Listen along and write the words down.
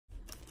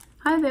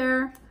Hi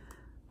there,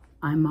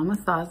 I'm Mama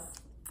Sauce,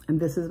 and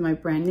this is my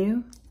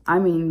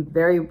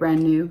very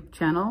brand new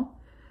channel.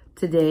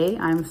 Today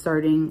I'm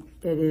starting,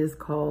 it is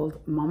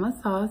called Mama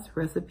Sauce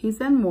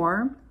Recipes and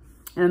More.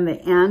 And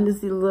the and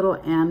is the little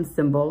and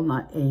symbol,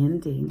 not A and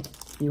D.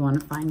 If you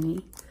want to find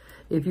me.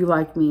 If you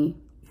like me,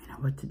 you know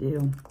what to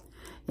do.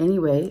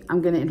 Anyway,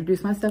 I'm going to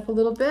introduce myself a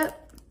little bit.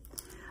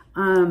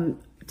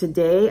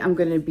 Today I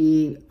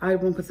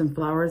won't put some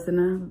flowers in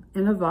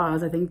a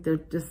vase. I think they're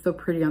just so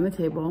pretty on the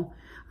table.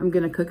 I'm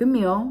going to cook a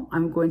meal.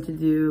 I'm going to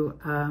do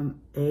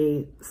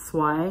a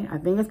swai. I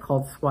think it's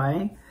called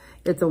swai.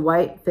 It's a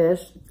white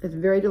fish. It's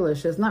very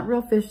delicious. Not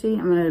real fishy.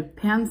 I'm going to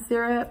pan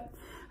sear it.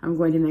 I'm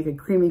going to make a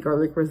creamy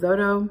garlic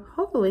risotto,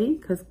 hopefully,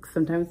 because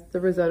sometimes the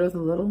risotto is a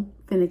little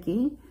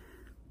finicky.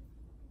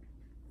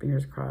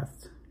 Fingers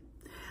crossed.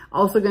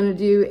 Also going to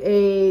do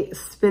a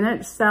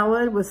spinach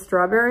salad with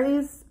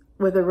strawberries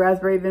with a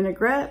raspberry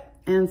vinaigrette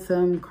and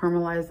some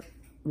caramelized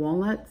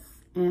walnuts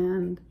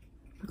and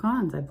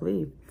pecans, I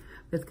believe.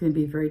 It's going to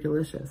be very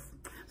delicious.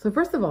 So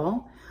first of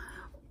all,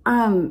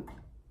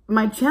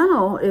 my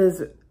channel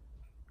is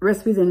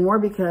Recipes and More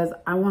because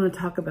I want to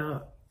talk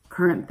about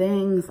current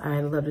things.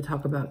 I love to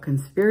talk about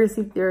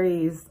conspiracy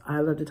theories. I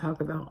love to talk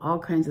about all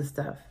kinds of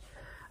stuff.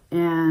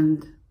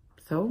 And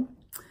so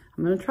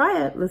I'm going to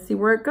try it. Let's see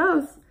where it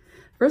goes.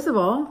 First of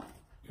all,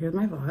 here's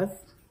my vase.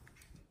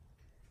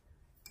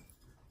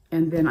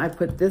 And then I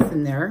put this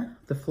in there,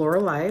 the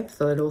Flora Life,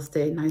 so it'll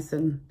stay nice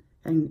and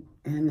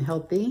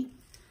healthy.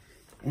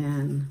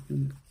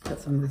 And put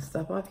some of this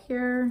stuff off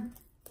here.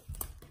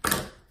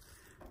 I'm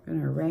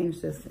gonna arrange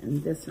this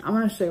and this. I'm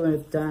gonna show you when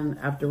it's done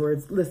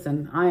afterwards.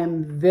 Listen, I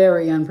am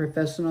very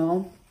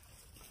unprofessional.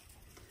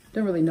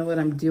 Don't really know what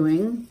I'm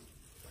doing.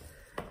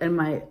 And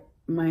my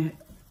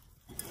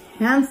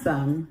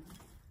handsome,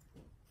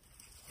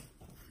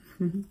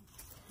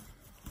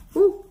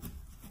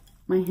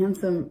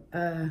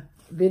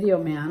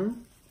 video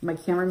man, my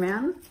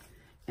cameraman,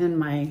 and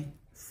my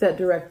set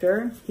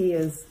director, he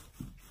is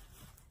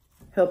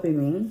helping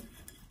me.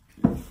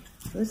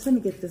 Let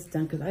me get this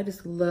done because I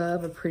just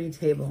love a pretty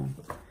table.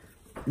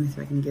 Let me see if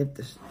I can get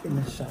this in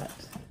the shot.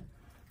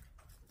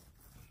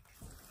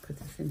 Put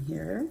this in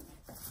here.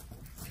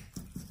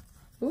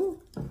 Ooh,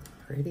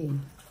 pretty.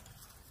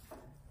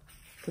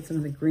 Put some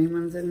of the green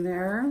ones in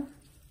there.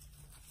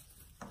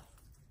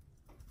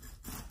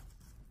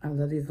 I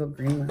love these little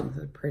green ones.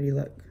 They're pretty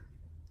look.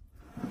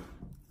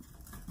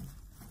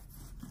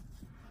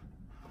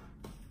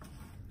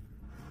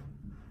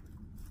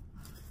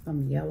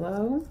 Some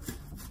yellow,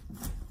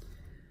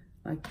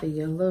 like the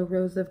yellow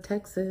rose of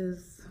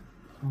Texas.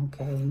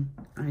 Okay,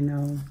 I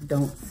know,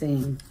 don't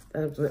sing.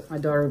 That's what my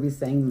daughter would be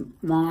saying,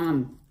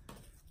 Mom.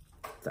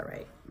 It's all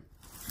right.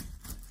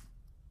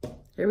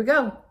 Here we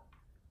go.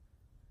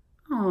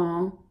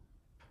 Aw.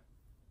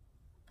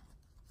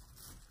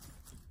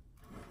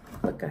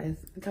 Look, guys,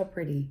 look how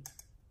pretty.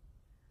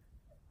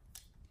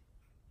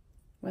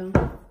 Well,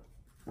 all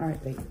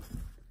right, wait.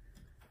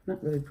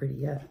 Not really pretty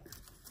yet.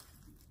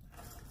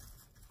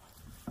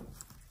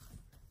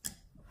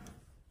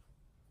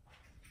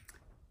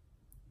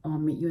 I'll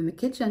meet you in the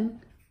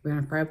kitchen. We're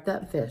gonna fry up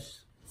that fish.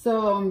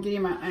 So I'm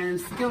getting my iron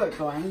skillet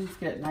going. Let's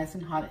get it nice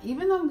and hot.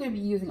 Even though I'm gonna be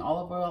using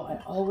olive oil,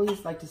 I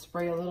always like to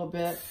spray a little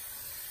bit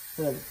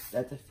so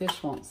that the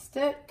fish won't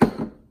stick.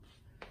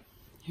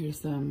 Here's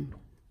some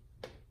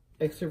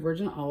extra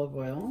virgin olive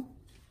oil.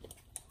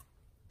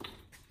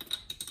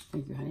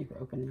 Thank you, honey, for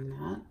opening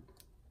that.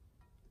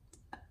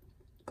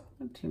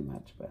 Not too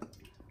much, but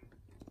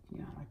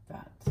yeah, like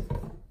that.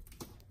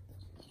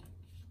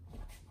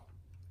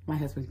 My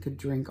husband could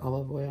drink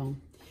olive oil.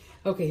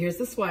 Okay, here's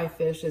the swai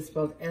fish. It's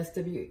spelled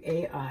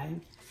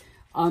S-W-A-I.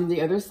 On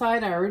the other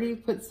side, I already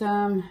put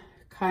some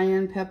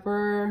cayenne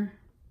pepper.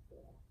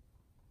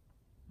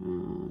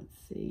 Let's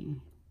see.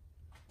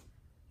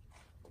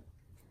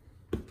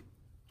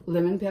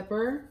 Lemon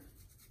pepper.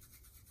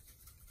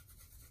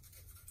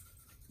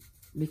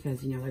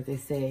 Because, you know, like they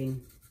say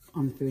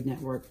on the Food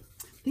Network,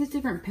 these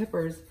different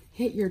peppers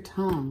hit your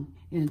tongue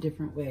in a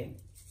different way.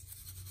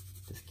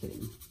 Just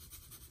kidding.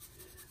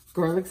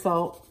 Garlic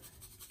salt,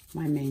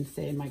 my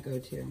mainstay, my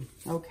go-to.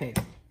 Okay,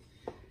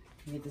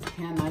 get this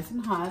pan nice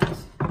and hot.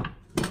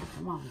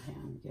 Come on,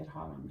 pan, get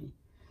hot on me.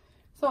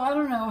 So I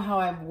don't know how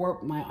I've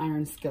warped my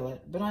iron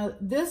skillet, but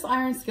this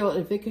iron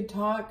skillet, if it could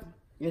talk,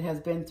 it has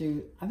been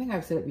through, I think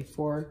I've said it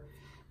before,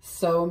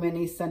 so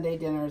many Sunday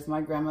dinners.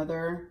 My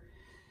grandmother,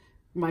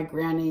 my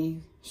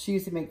granny, she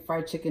used to make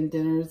fried chicken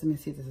dinners. Let me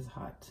see if this is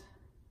hot.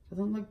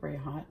 Doesn't look very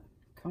hot.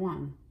 Come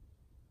on.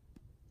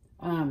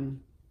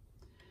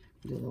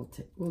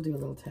 We'll do a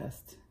little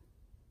test.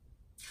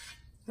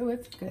 Oh,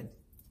 it's good.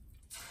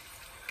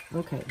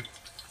 Okay.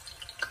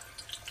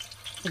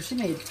 So she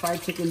made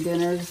fried chicken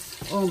dinners.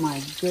 Oh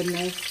my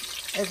goodness.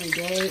 Every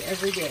day,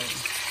 every day.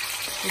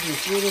 We're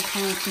just really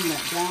kind of clean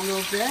that down a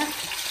little bit.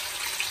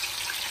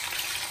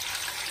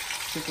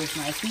 Get this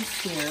nice and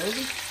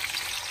seared.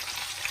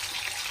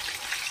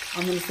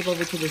 I'm going to step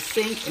over to the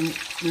sink and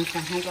rinse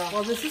my hands off.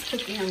 While this is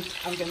cooking,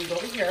 I'm going to go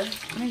over here.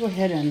 I'm going to go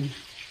ahead and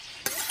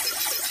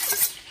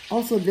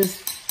Also,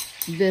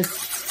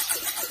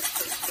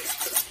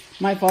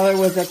 my father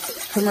was a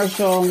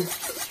commercial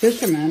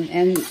fisherman,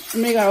 and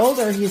when he got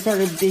older, he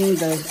started being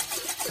the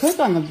cook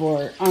on the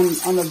boat.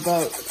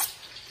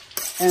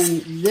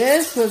 And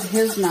this was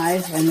his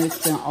knife, and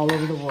it's been all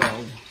over the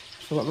world.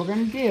 So what we're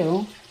gonna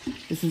do,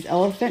 this is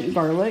elephant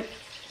garlic.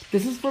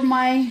 This is for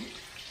my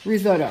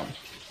risotto.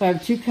 So I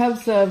have 2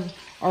 cups of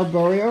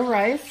arborio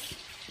rice.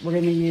 We're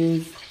gonna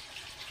use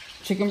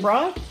chicken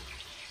broth,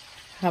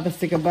 have a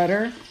stick of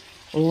butter,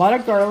 a lot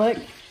of garlic,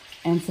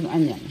 and some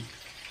onion.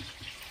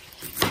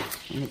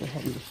 Let me go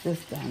ahead and get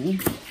this done.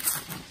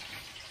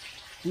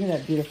 Look at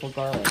that beautiful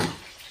garlic.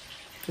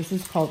 This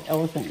is called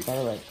elephant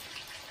garlic.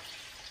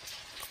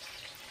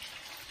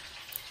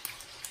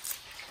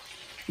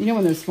 You know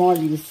when they're small,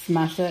 you just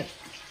smash it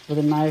with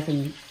a knife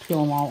and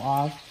peel them all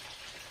off.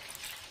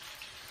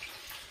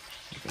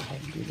 Let's go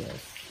ahead and do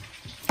this.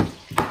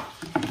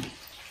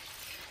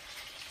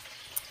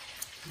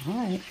 All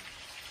right.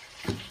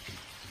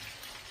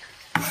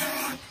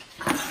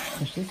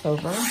 Push this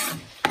over.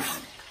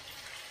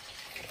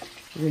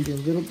 We're gonna do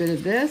a little bit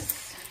of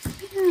this,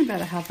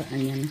 about a half an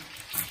onion.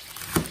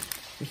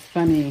 It's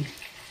funny,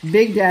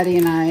 Big Daddy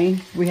and I,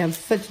 we have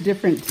such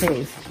different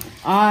tastes.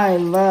 I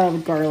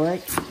love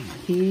garlic,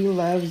 he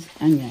loves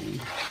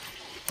onion.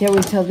 He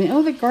always tells me,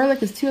 oh, the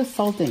garlic is too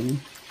assaulting.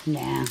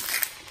 Nah,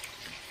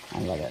 I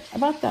love it,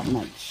 about that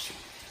much.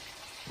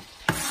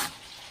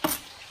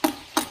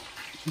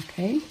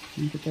 Okay, let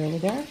me put that over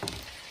there.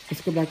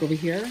 Let's go back over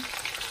here.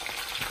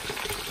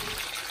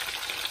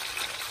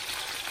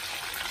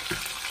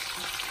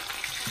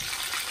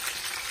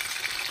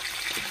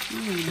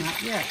 Not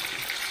yet.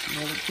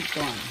 Let it keep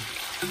going.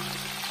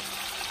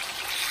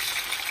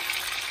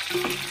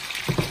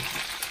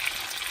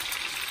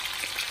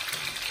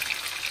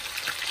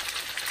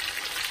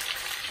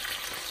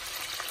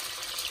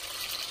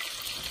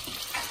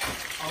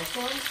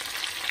 Also,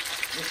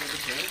 look over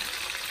here.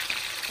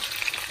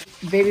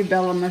 Baby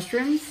Bella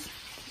mushrooms.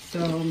 So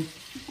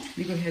let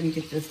me go ahead and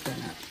get this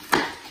done up.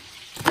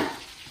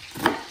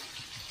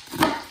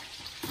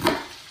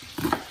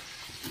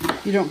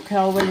 You don't cut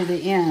all the way to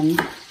the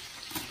end.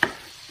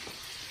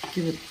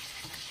 Give it a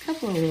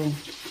couple of little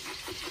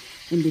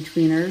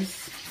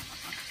in-betweeners.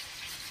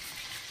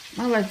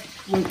 My life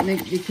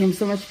became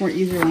so much more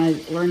easier when I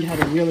learned how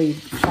to really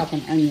chop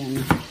an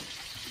onion.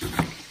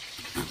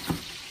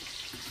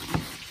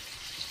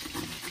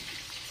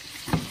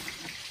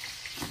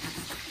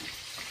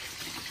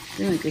 I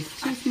think it's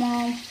too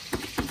small.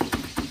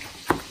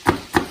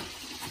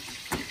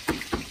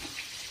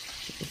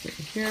 Put this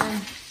over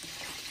here.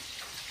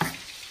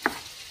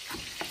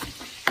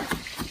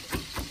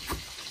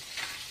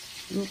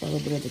 A little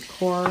bit of the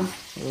core,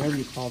 or whatever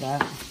you call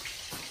that.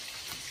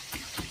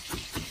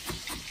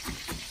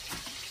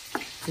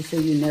 Just so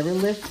you never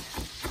lift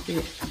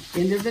the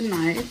end of the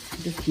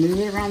knife, just move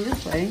it around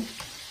this way.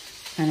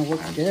 Kind of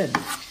works good.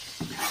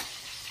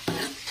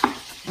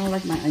 I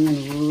like my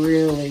onion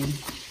really,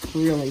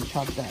 really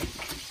chopped up.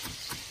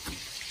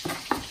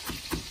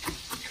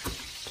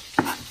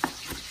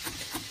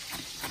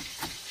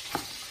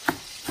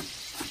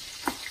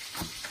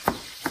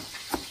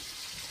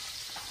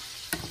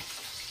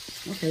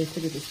 Okay, let's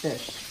look at this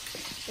fish.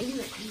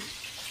 Let's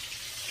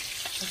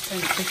try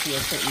to cook you a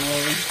certain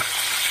way.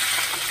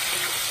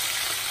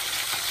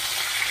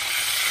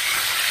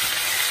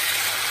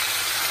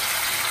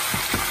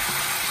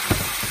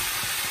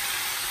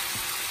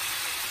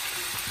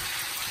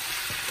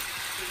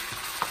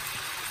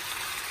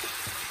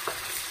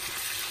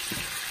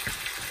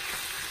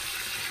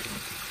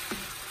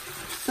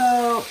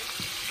 So,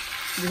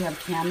 we have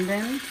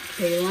Camden,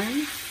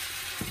 Kaylin,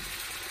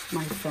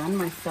 my son,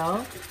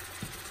 myself,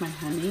 my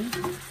honey,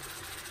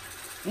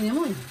 and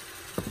Emily.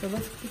 So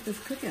let's get this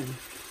cooking.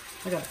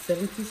 I got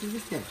 7 pieces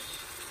of fish.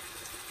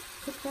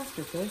 Cook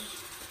faster, fish.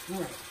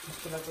 All right, let's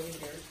put up over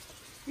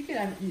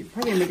here. You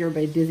probably make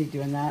everybody dizzy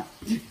doing that.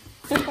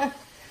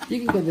 You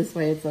can go this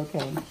way, it's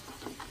okay.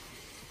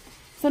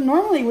 So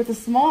normally with the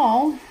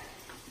small,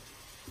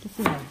 let's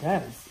see how it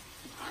does.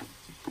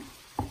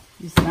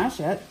 You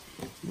smash it.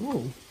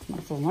 Ooh,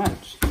 not so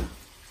much.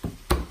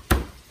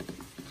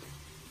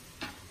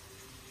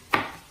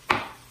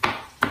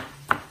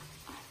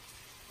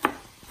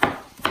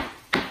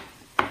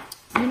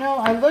 You know,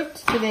 I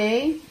looked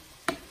today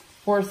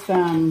for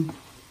some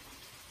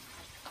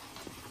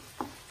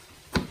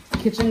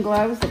kitchen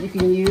gloves that you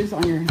can use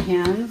on your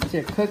hands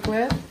to cook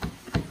with.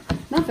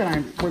 Not that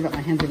I'm worried about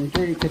my hands getting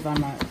dirty, because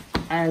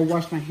I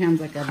wash my hands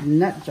like a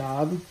nut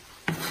job.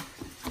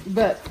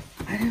 But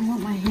I didn't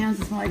want my hands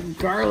to smell like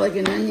garlic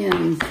and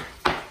onions.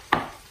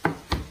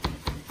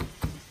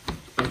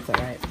 That's all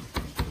right.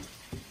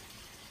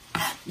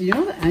 You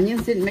know, the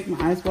onions didn't make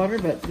my eyes water,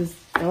 but this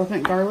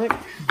elephant garlic,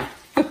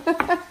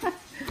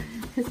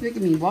 it's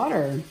making me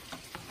water.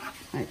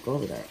 All right, go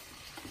over there.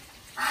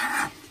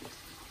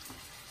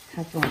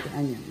 Have fun with the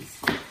onions.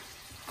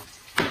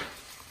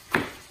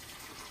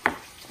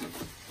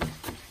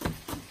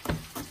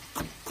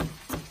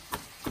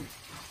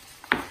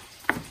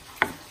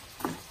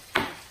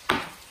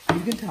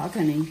 You can talk,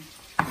 honey.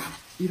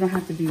 You don't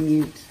have to be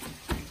mute.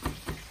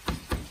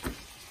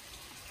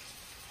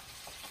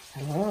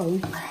 Hello?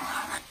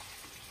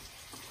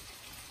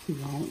 He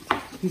won't.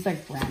 He's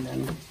like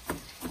Brandon.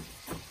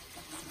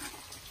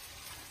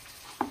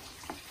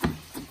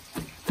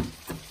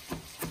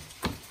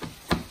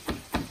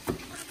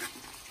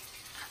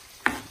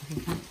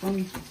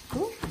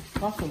 Oh,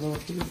 lost a little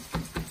piece.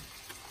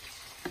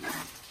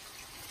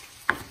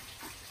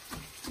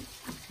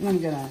 And I'm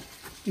gonna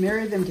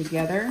marry them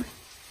together.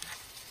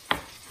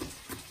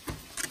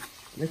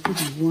 Let's do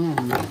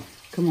one.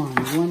 Come on,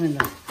 one in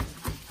the,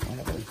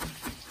 whatever.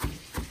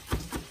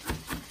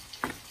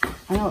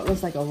 I know it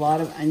looks like a lot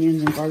of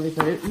onions and garlic,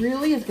 but it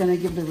really is gonna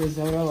give the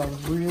risotto a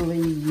really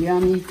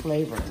yummy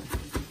flavor.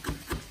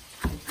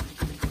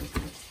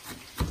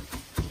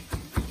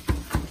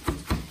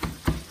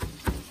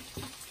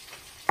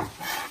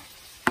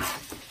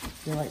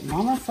 You're like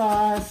mama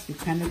sauce, you're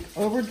kind of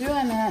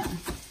overdoing it.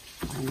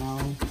 I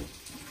know,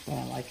 but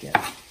I like it.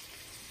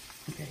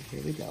 Okay,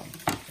 here we go.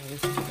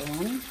 There's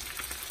one.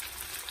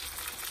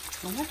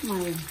 I like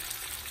my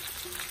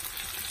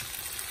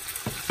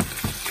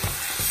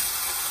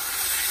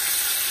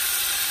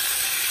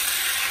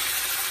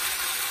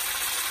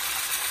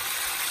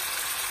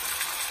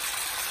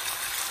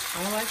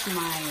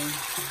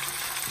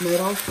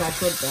middle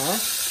chocolate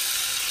best.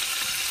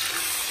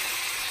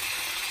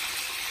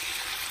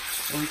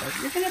 Like,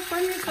 you're gonna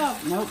burn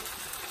yourself. Nope.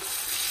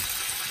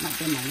 Not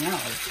burn my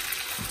nails.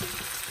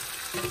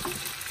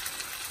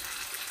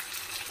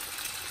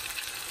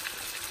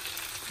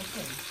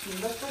 Okay,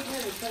 let's go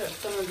ahead and cut up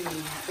some of the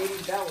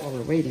baby bell while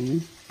we're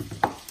waiting.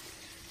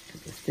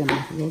 Put the stem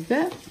off a little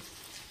bit.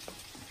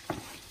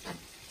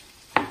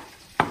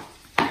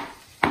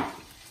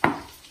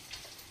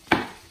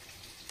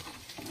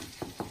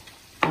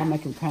 I'll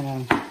make them kind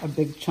of a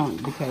big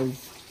chunk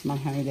because my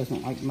honey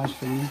doesn't like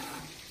mushrooms.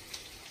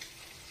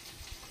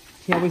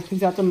 He always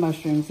picks out the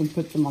mushrooms and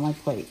puts them on my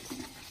plate.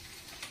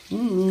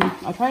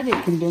 I tried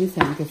to convince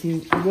him because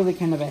he's really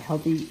kind of a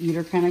healthy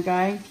eater kind of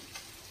guy.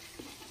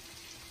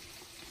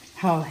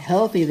 How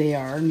healthy they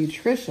are,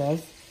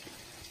 nutritious,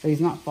 but he's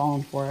not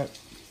falling for it.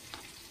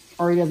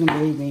 Or he doesn't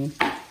believe me.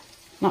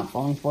 Not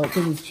falling for it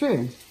because it's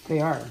true. They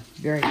are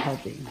very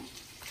healthy,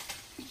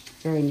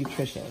 very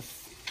nutritious.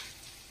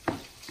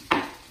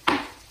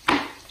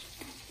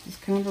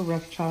 Just kind of a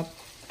rough chop.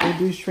 They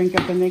do shrink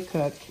up when they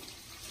cook.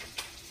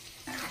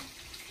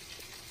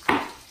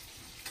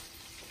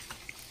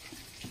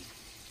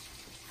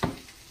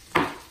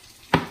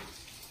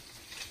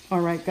 All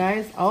right,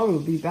 guys, I will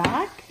be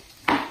back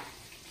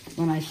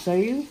when I show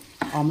you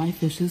all my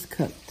fish is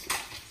cooked.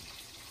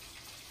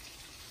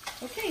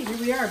 Okay, here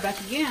we are back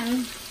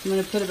again. I'm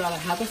gonna put about a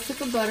half a stick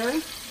of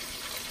butter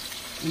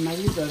in my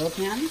risotto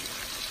pan.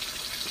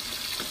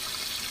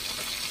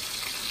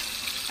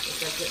 Let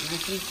that get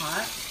nice and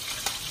hot.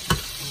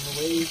 And we're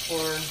waiting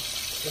for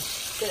the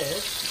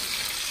fish.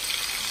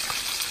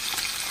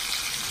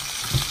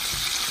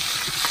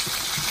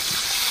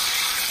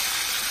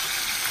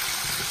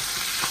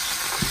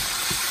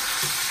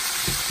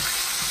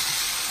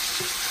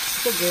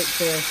 It's a great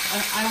fish.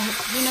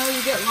 You know,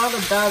 you get a lot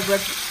of bad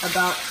rep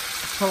about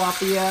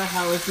tilapia,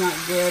 how it's not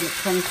good. It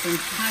comes from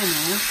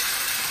China.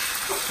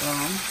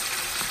 Well,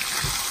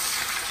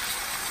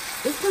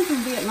 this comes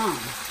from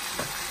Vietnam.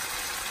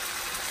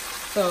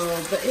 So,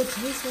 but it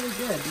tastes really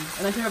good.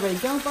 And I tell everybody,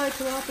 don't buy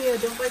tilapia,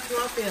 don't buy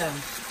tilapia.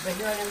 But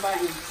here I am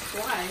buying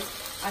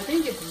twice. I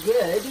think it's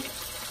good.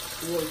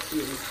 We'll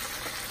see.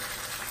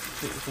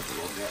 Take this up a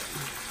little bit.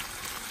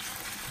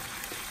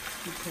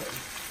 Okay.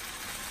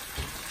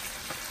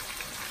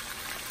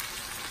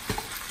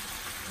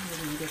 We're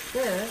going to get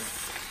this,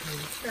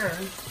 and sure,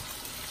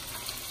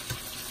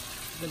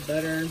 the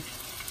butter is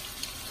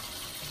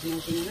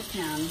melting in the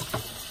pan.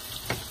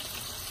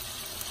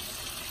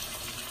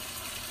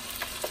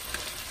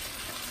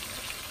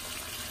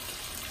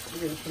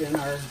 We're going to put in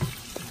our,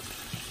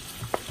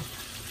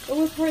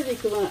 well, it's probably the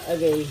equivalent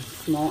of a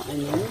small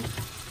onion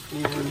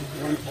and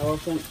 1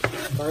 elephant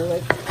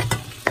garlic.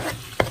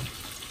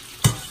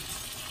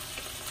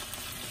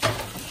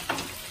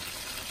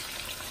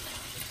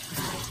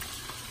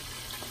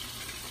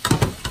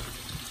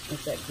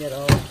 Let that get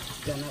all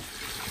done up.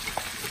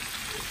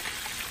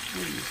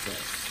 What is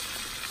this?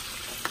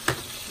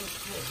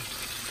 Okay.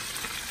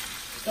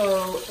 So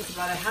it's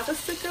about a half a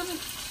stick of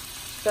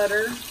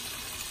butter.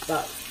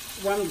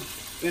 I'm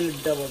going to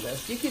double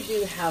this. You could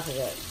do half of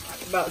it.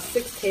 About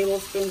 6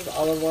 tablespoons of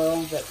olive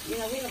oil, but you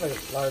know, we have a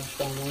large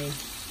family.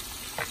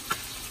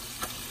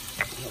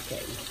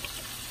 Okay.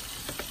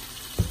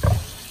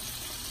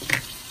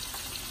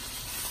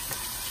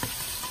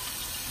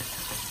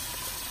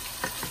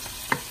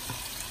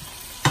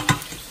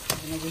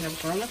 We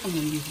have garlic. I'm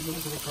going to use a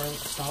little bit of garlic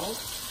salt.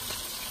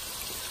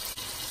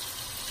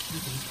 Be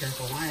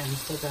careful. I am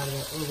so bad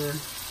about over.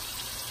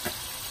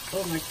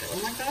 Oh my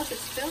gosh, it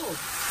spilled.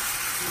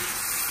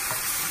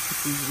 Put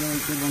these really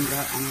good ones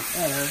out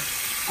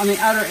on the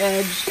outer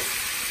edge.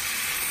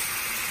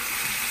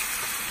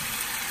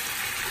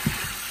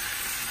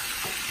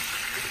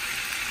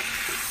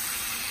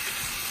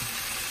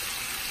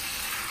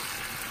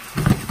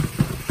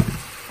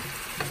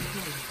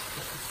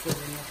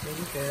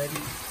 good.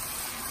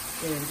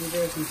 We're gonna do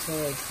this until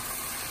it's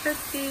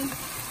crispy.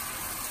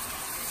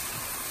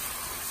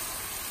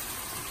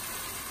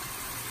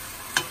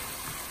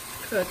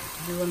 Cook.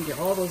 You want to get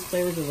all those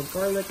flavors of the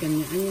garlic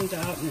and the onions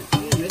out, and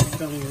it's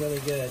smelling really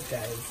good,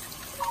 guys.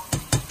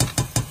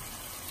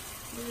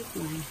 Where's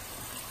mine?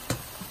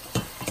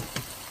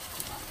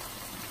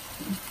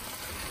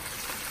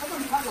 I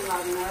haven't talking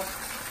loud enough.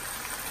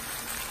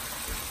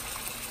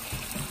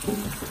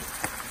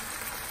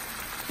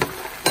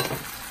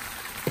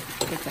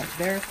 Put that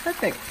there.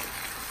 Perfect.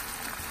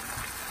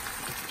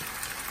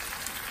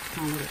 A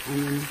little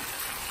onion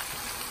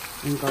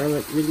and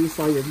garlic. Release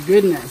all your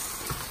goodness.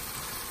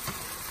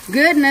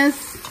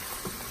 Goodness.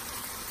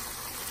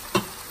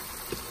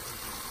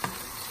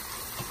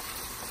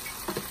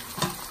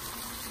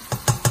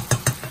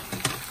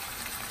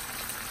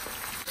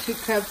 2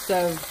 cups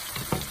of,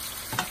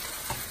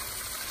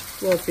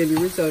 well, it's gonna be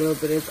risotto,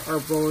 but it's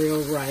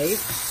arborio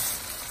rice,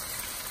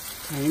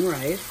 plain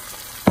rice.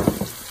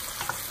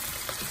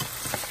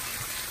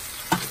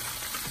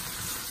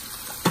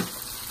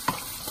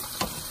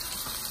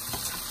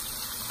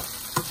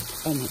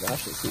 Oh my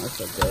gosh, it smells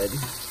so good.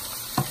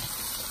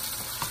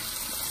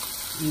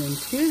 And then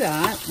to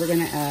that, we're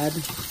gonna add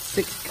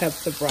 6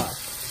 cups of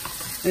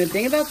broth. And the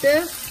thing about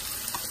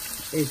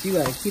this is you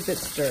gotta keep it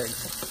stirred.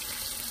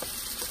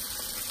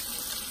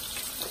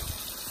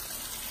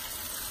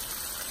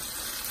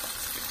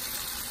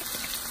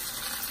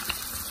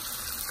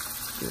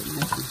 Get it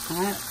nice and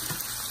hot.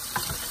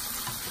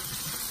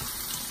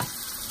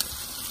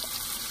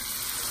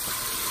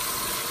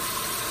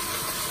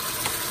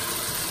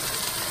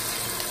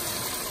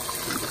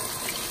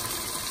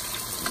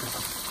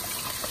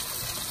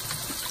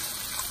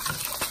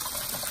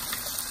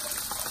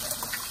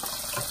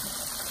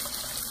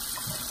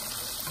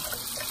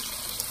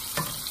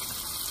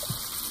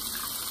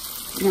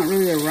 Not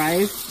really a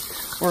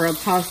rice or a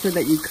pasta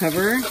that you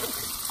cover.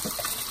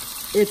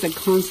 It's a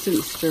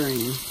constant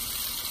stirring.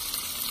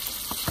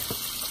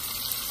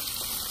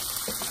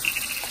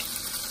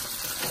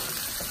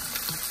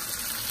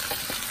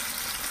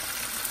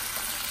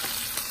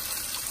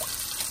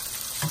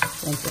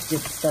 Once it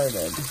gets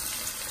started.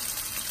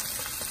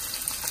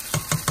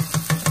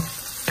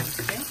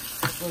 Okay,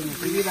 we're gonna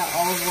give you that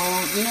olive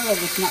oil. You know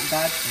that it's not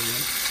bad for you.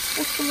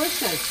 It's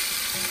delicious.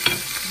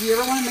 If you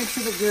ever want to make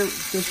sure that your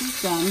dish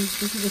is done,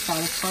 this is the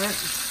saddest part.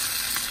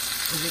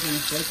 Is it going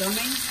to flake on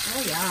me?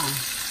 Oh yeah.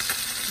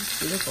 It's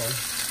beautiful.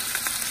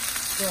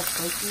 See how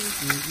flaky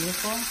and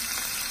beautiful?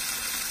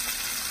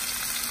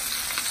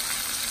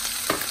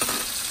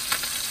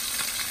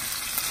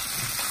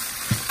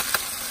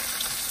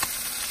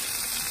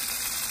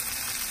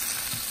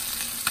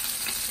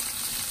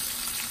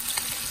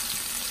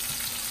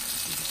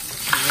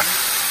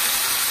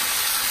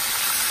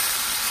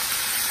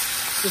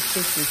 This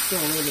fish is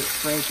still a little bit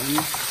frozen.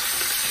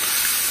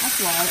 That's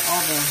why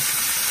all the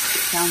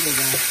sound of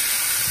the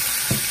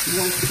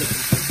moisture.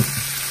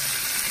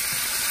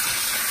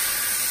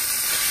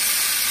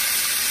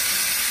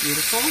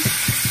 Beautiful.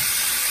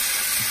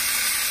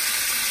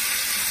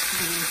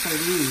 Look at the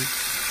sardines.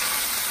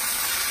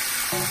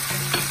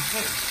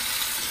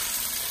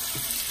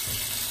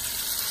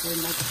 Very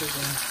much for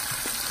the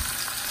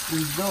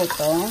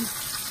risotto.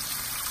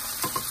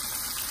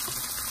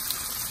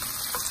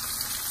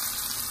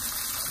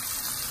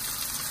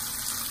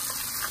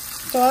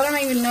 So I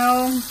don't even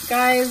know,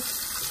 guys,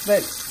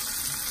 but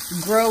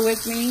grow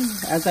with me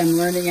as I'm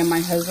learning and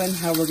my husband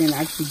how we're going to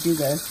actually do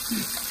this.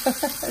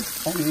 It's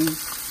funny.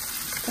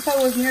 If I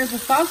was near the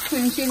sauce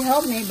queen, she'd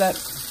help me, but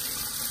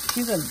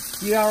she's a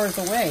few hours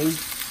away.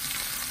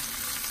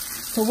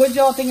 So what did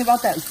y'all think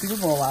about that Super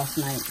Bowl last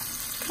night?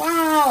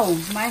 Wow,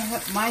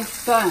 my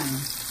son,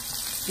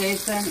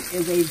 Jason,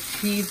 is a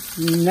Chiefs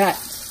nut.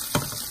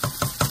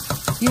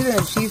 He's been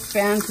a Chiefs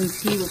fan since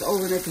he was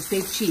over there to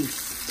say Chiefs.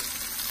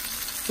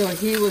 So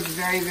he was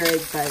very, very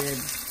excited.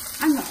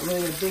 I'm not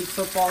really a big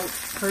football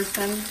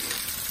person,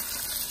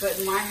 but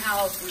in my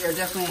house, we are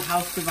definitely a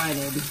house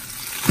divided.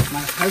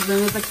 My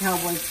husband is a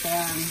Cowboys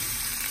fan.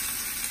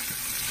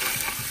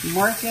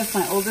 Marcus,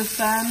 my oldest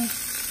son,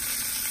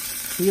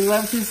 he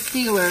loves his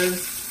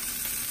Steelers.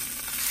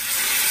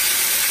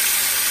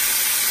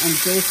 And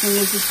Jason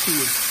is a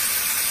Chiefs.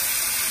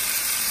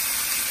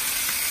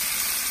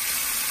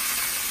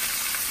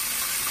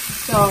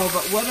 So,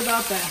 but what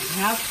about that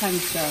halftime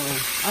show?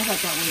 I thought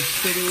that was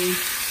pretty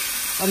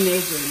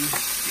amazing.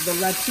 The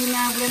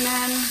Latina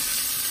women,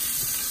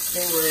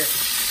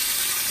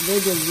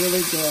 they did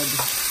really good.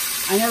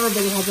 I know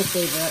everybody has a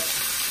favorite.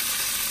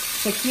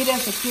 Shakira.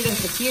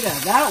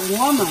 That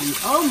woman,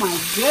 oh my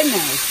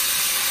goodness.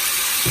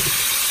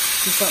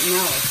 She's something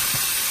else.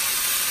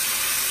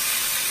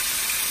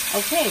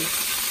 Okay,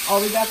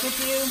 I'll be back with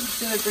you.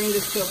 I'm going to bring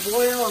this to a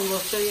boil and we'll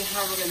show you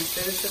how we're going to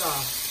finish it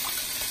off.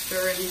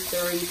 Stirring.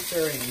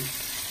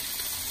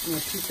 I'm going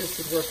to teach this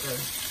to worker.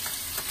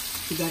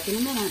 Be back in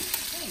a minute.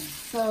 Okay.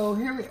 So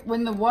here,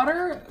 when the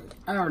water,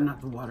 or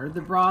not the water,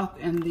 the broth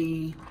and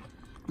the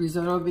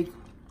risotto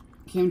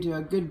came to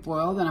a good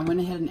boil, then I went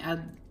ahead and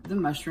add the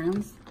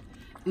mushrooms.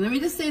 And let me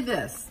just say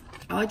this.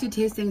 I like to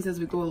taste things as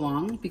we go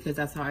along because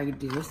that's how I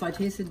do. So I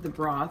tasted the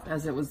broth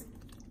as it was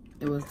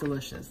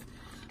delicious.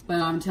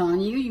 But I'm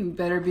telling you, you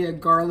better be a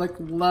garlic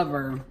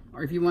lover.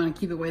 Or if you want to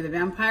keep away the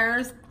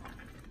vampires,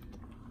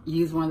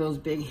 use one of those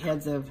big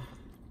heads of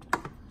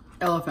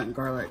elephant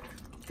garlic.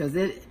 Because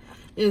it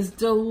is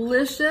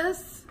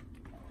delicious,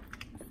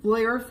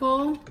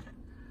 flavorful,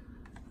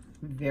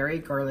 very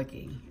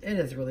garlicky. It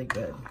is really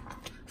good.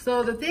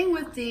 So the thing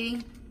with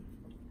the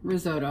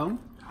risotto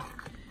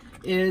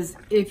is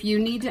if you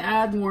need to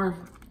add more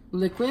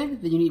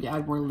liquid, then you need to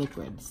add more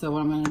liquid. So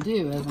what I'm gonna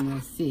do is I'm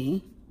gonna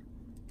see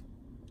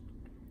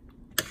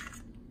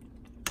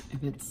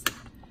if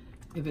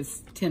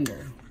it's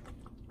tender.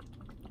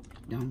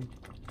 No.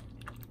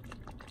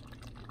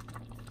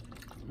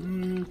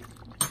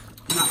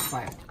 Not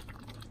quite.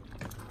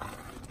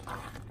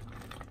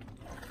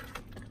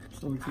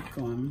 So we keep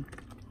going.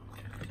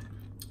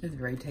 It's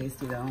very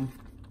tasty though.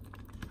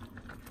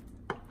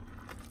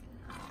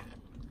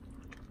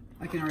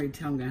 I can already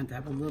tell I'm gonna have to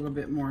have a little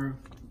bit more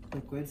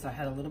liquid. So I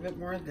had a little bit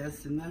more of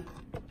this in the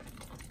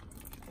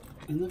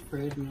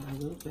fridge. I'm gonna add a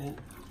little bit.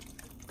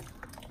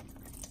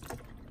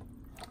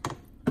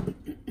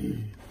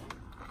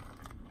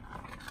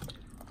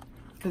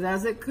 Because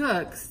as it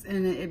cooks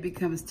and it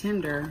becomes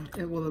tender,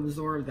 it will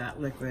absorb that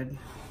liquid.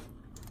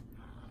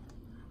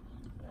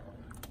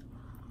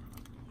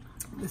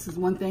 This is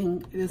one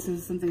thing, this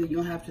is something that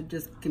you'll have to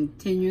just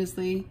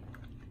continuously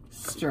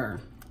stir.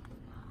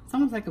 It's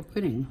almost like a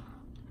pudding.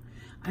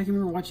 I can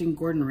remember watching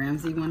Gordon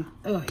Ramsay one.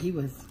 Oh, he's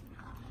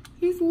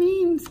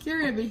mean,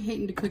 scary. I've been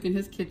hating to cook in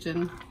his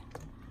kitchen.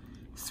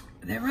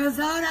 The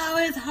risotto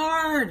is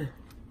hard.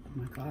 Oh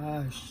my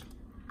gosh.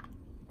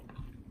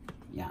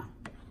 Yeah.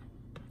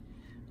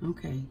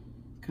 Okay,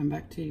 come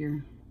back to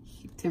your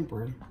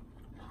temper.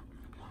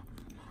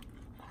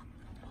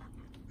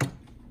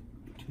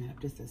 Turn up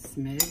just a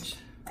smidge.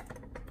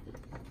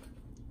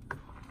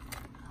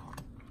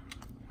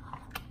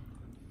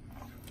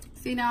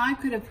 See, now I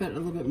could have put a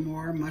little bit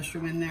more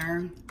mushroom in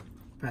there,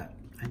 but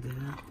I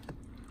didn't.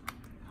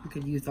 I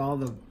could use all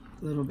the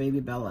little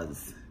baby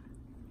bellas.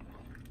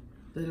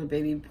 Little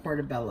baby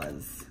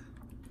portobellas.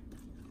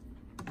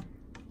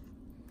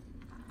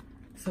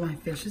 So my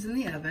fish is in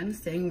the oven,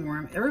 staying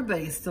warm.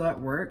 Everybody's still at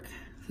work.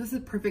 So this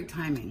is perfect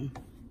timing.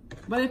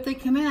 But if they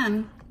come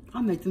in,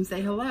 I'll make them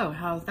say hello.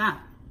 How's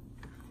that?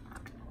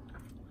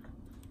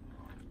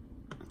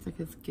 Looks like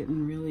it's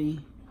getting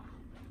really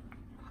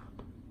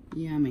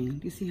yummy.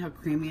 Do you see how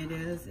creamy it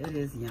is? It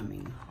is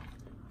yummy.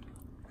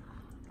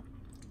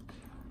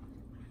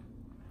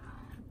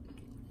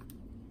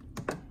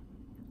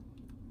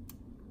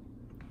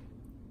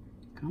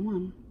 Come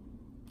on.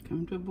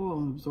 Come to a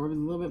boil. Absorb a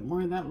little bit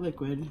more of that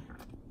liquid.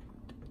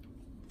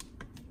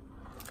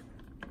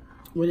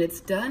 When it's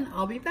done,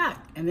 I'll be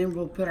back. And then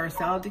we'll put our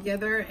salad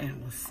together and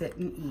we'll sit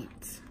and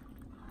eat.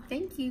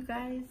 Thank you,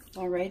 guys.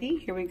 Alrighty,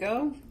 here we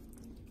go.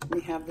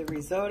 We have the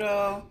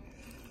risotto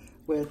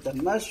with the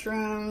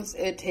mushrooms.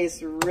 It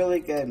tastes really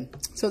good.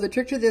 So the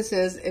trick to this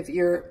is if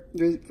your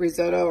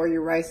risotto or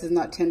your rice is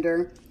not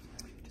tender,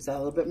 just add a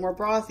little bit more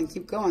broth and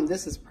keep going.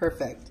 This is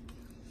perfect.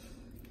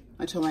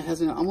 I told my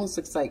husband it almost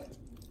looks like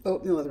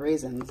oatmeal with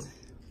raisins,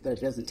 but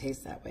it doesn't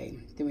taste that way.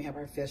 Then we have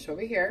our fish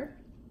over here,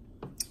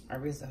 our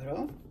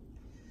risotto.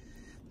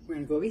 We're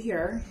gonna go over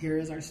here. Here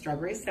is our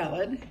strawberry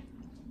salad.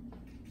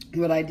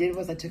 What I did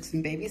was I took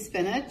some baby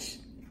spinach,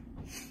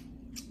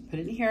 put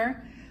it in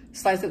here,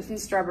 sliced up some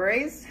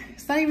strawberries.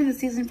 It's not even the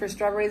season for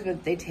strawberries,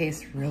 but they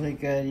taste really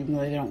good, even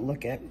though they don't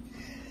look it.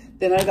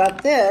 Then I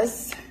got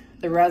this,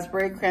 the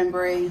raspberry,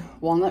 cranberry,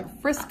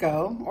 walnut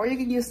Frisco, or you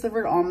can use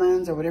slivered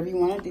almonds or whatever you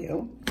wanna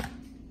do.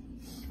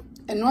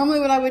 And normally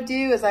what I would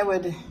do is I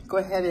would go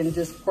ahead and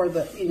just pour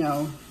the,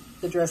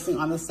 the dressing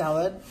on the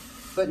salad,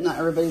 but not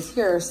everybody's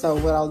here. So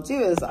what I'll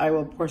do is I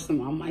will pour some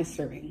on my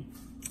serving.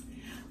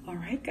 All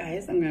right,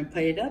 guys, I'm gonna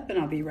plate it up and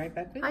I'll be right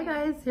back with you. Hi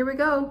guys, here we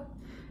go.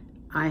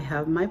 I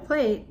have my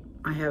plate.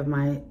 I have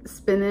my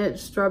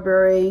spinach,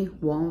 strawberry,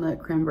 walnut,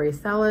 cranberry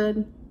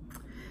salad,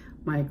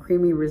 my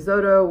creamy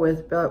risotto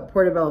with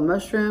portobello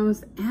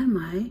mushrooms, and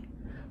my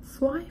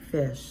swai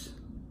fish.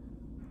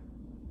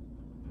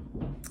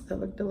 Does that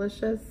look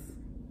delicious?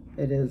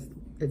 It is.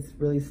 It's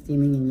really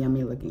steaming and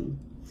yummy looking.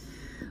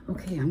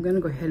 Okay, I'm gonna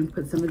go ahead and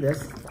put some of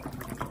this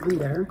in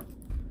there.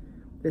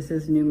 This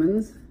is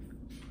Newman's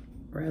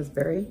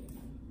raspberry,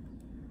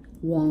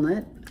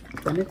 walnut,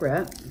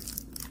 vinaigrette.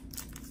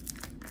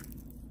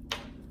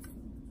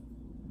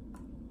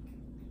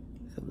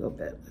 Just a little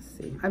bit, let's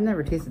see. I've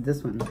never tasted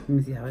this one. Let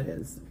me see how it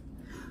is.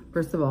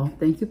 First of all,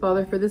 thank you,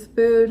 Father, for this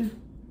food.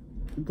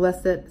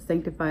 Bless it,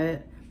 sanctify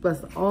it.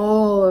 Bless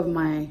all of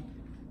my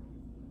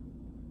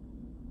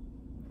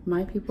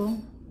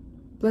people.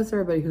 Bless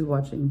everybody who's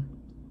watching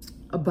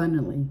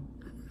abundantly.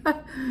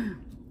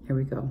 Here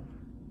we go.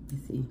 Let me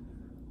see.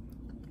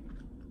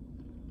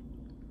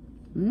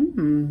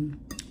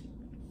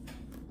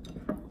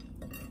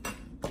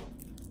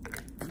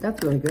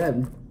 That's really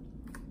good.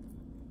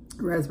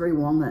 Raspberry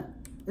walnut.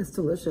 It's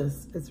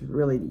delicious. It's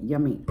really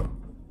yummy.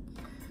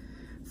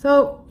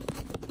 So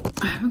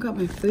I haven't got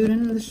my food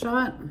in the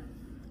shot.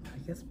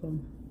 I guess we'll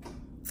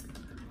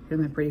get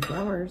my pretty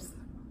flowers.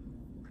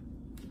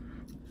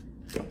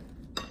 Let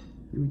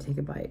me take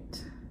a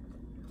bite.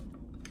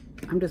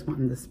 I'm just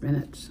wanting the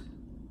spinach.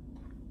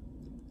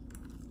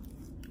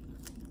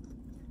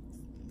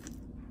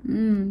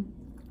 Mmm.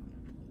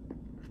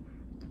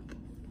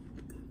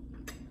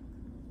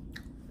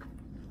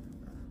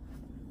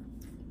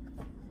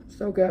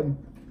 So good.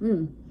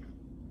 Mmm.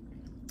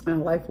 And I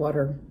like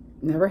water.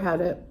 Never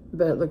had it,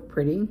 but it looked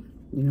pretty.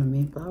 You know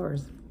me,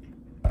 flowers.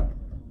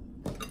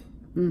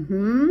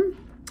 Mm-hmm.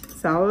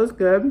 Salad is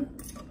good.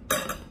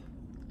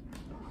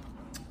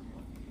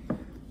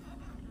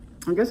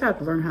 I guess I have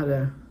to learn how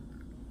to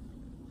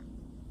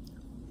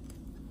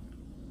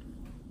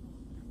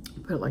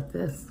put it like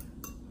this.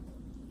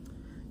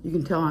 You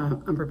can tell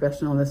I'm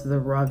professional. This is a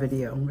raw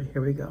video. But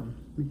here we go.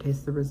 We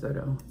taste the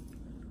risotto.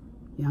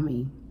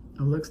 Yummy.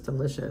 It looks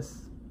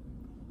delicious.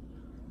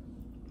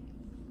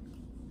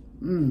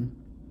 Mmm.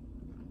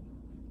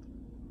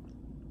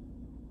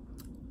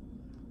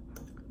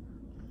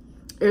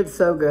 It's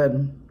so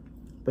good.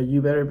 But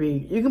you better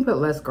be, you can put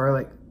less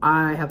garlic.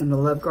 I happen to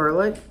love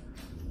garlic.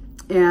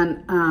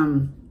 And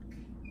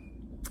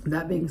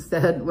that being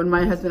said, when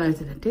my husband and I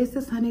said, taste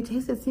this, honey,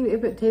 taste it, see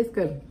if it tastes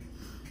good.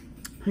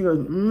 He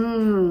goes,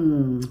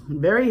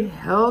 very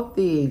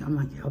healthy. I'm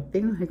like,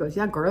 healthy? He goes,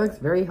 yeah, garlic's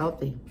very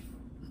healthy.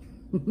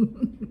 It's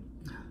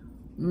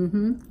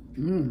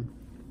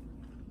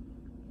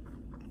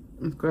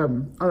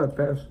good. Oh, it's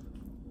best.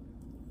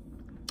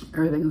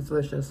 Everything is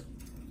delicious.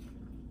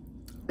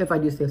 If I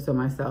do say so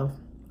myself.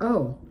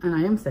 Oh, and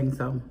I am saying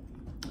so.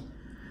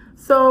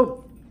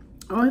 So,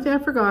 only thing I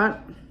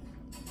forgot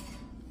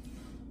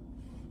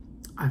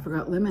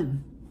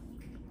lemon.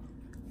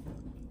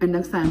 And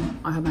next time,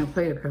 I'll have my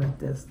plate up here like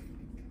this.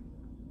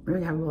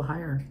 Maybe have a little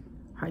higher.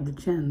 Hide the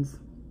chins.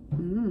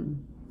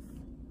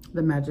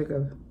 The magic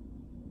of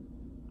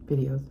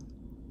videos.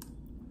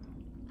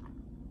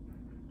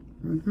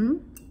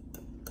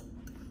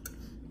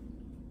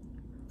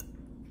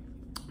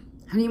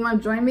 Honey, you want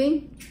to join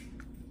me?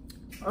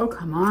 Oh,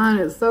 come on.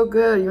 It's so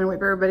good. You want to wait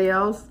for everybody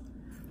else?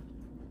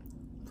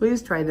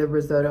 Please try the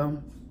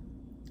risotto.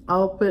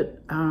 I'll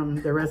put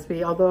the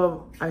recipe,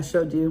 although I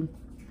showed you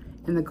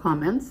in the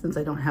comments, since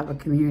I don't have a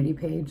community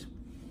page.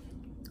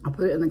 I'll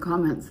put it in the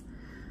comments.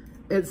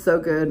 It's so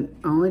good.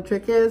 Only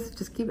trick is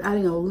just keep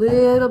adding a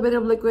little bit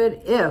of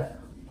liquid if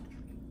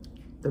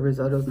the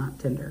risotto's not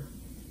tender.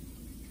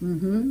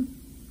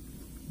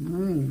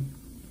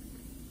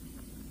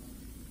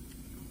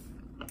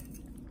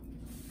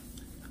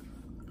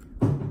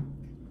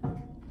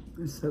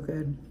 It's so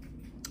good.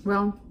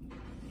 Well,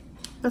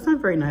 that's not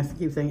very nice to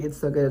keep saying it's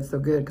so good,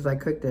 because I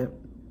cooked it.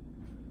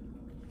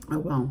 Oh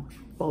well,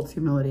 false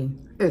humility.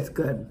 It's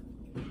good.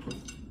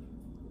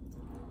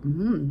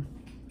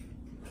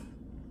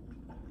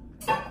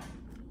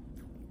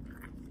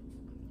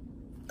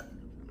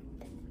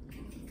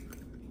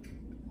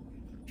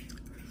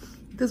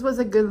 This was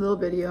a good little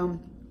video.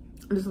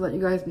 Just to let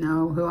you guys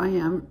know who I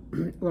am,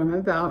 what I'm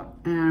about,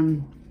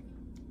 and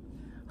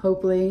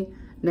hopefully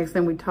next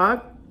time we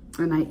talk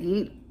and I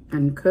eat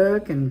and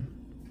cook, and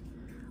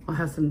I'll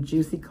have some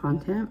juicy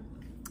content.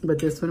 But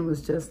this one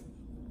was just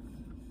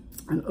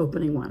an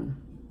opening one.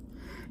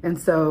 And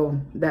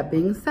so that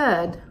being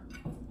said,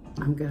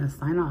 I'm gonna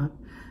sign off,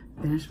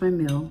 finish my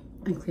meal,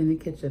 and clean the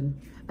kitchen.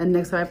 And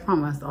next time I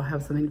promise I'll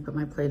have something to put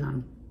my plate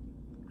on.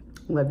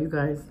 Love you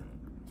guys.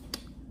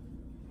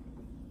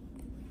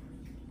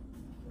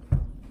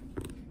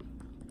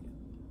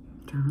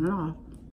 Turn it off.